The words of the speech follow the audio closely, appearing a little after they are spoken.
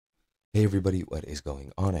Hey everybody, what is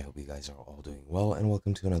going on? I hope you guys are all doing well and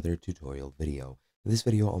welcome to another tutorial video. In this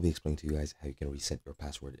video, I'll be explaining to you guys how you can reset your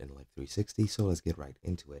password in Life360, so let's get right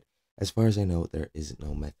into it. As far as I know, there is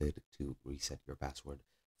no method to reset your password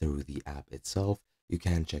through the app itself. You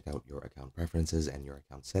can check out your account preferences and your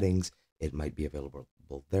account settings. It might be available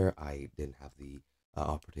there. I didn't have the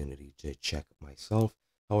opportunity to check myself.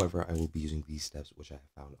 However, I will be using these steps which I have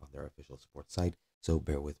found on their official support site, so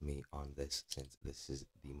bear with me on this since this is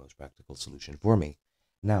the most practical solution for me.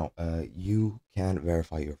 Now, you can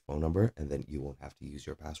verify your phone number and then you won't have to use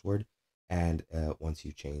your password. And once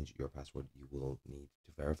you change your password, you will need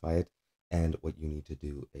to verify it. And what you need to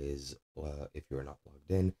do is, if you're not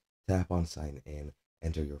logged in, tap on sign in,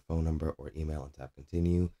 enter your phone number or email and tap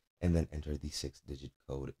continue, and then enter the 6-digit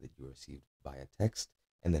code that you received via text,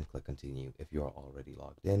 and then click continue. If you are already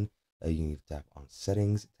logged in, you need to tap on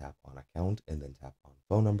settings, tap on account, and then tap on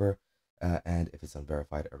phone number. And if it's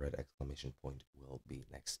unverified, a red exclamation point will be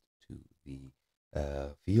next to the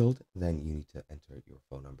field. Then you need to enter your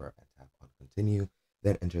phone number and tap on continue.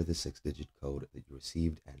 Then enter the 6-digit code that you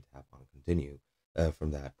received and tap on continue.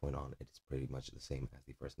 From that point on, it's pretty much the same as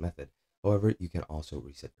the first method. However, you can also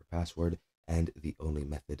reset your password, and the only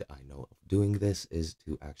method I know of doing this is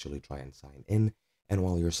to actually try and sign in. And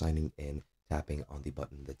while you're signing in, tapping on the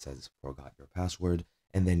button that says forgot your password,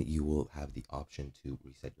 and then you will have the option to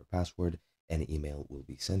reset your password. An email will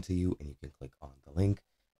be sent to you and you can click on the link,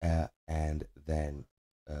 and then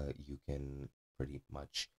you can pretty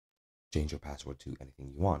much change your password to anything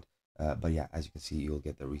you want. But yeah, as you can see, you'll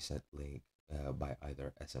get the reset link by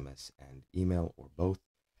either SMS and email or both,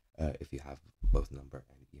 if you have both number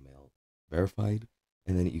and email verified.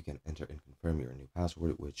 And then you can enter and confirm your new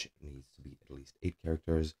password, which needs to be at least 8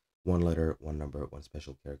 characters, one letter, one number, one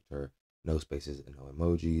special character, no spaces and no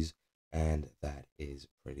emojis. And that is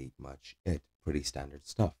pretty much it. Pretty standard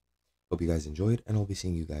stuff. Hope you guys enjoyed, and I'll be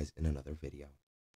seeing you guys in another video.